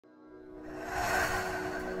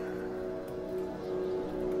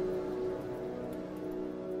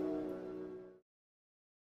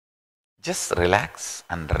Just relax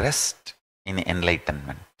and rest in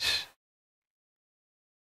enlightenment.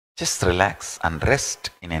 Just relax and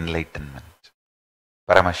rest in enlightenment.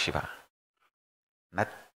 Paramashiva.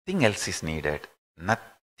 Nothing else is needed.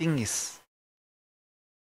 Nothing is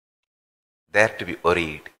there to be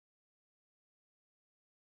worried.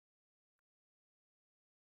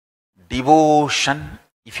 Devotion,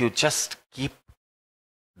 if you just keep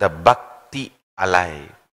the bhakti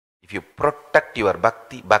alive, if you protect your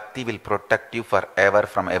bhakti, bhakti will protect you forever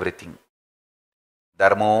from everything.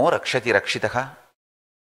 Dharmo rakshati rakshitaha.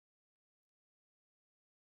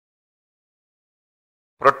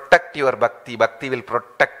 Protect your bhakti, bhakti will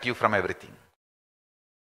protect you from everything.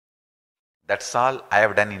 That's all I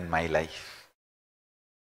have done in my life.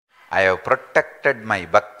 I have protected my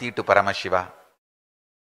bhakti to Paramashiva,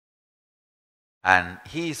 and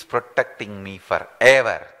he is protecting me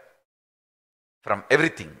forever from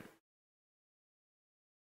everything.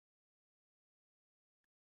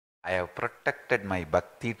 I have protected my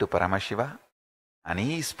bhakti to Paramashiva, and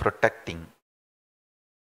he is protecting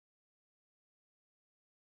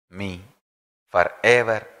me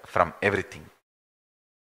forever from everything.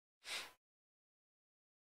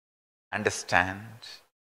 Understand?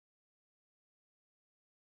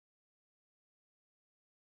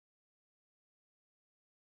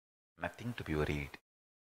 Nothing to be worried.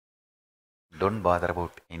 Don't bother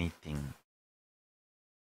about anything.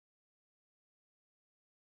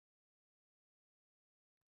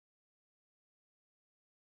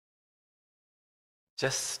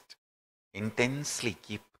 Just intensely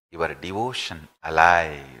keep your devotion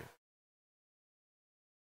alive.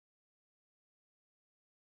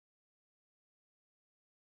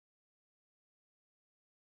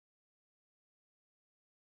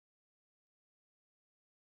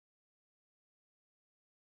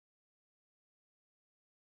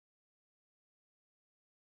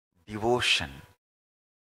 Devotion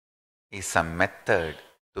is a method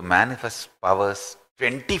to manifest powers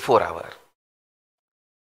 24 hours.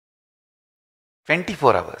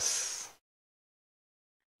 24 hours.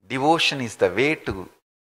 Devotion is the way to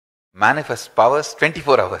manifest powers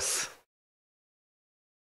 24 hours.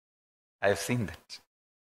 I have seen that.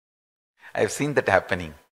 I have seen that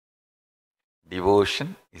happening.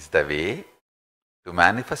 Devotion is the way to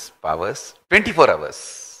manifest powers 24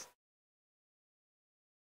 hours.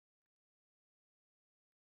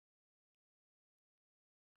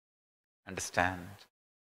 Understand?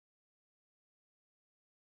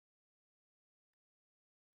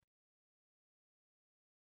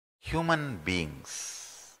 Human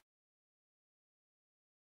beings,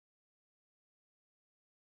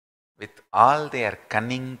 with all their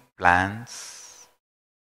cunning plans,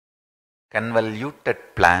 convoluted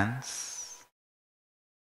plans,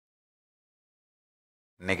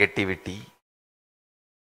 negativity,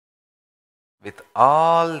 with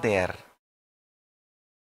all their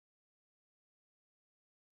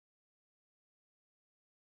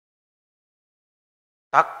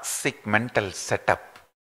toxic mental setup,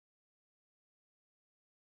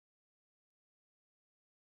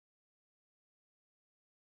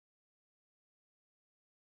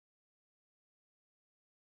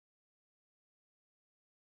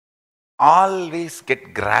 always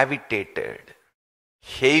get gravitated,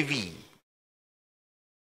 heavy,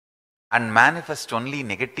 and manifest only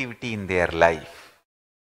negativity in their life.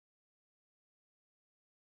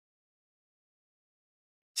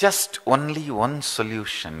 Just only one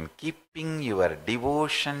solution, keeping your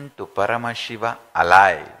devotion to Paramashiva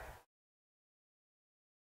alive.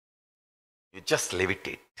 You just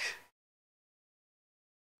levitate.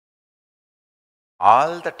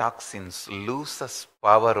 All the toxins loses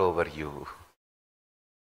power over you.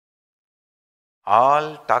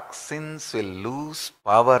 All toxins will lose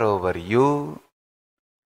power over you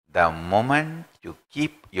the moment you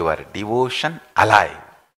keep your devotion alive.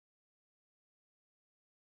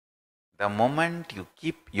 The moment you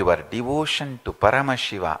keep your devotion to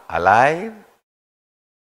Paramashiva alive,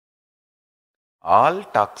 all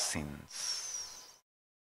toxins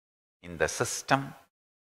in the system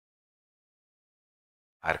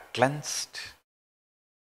are cleansed.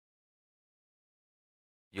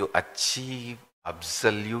 You achieve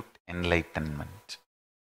absolute enlightenment.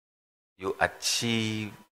 You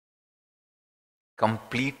achieve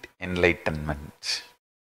complete enlightenment.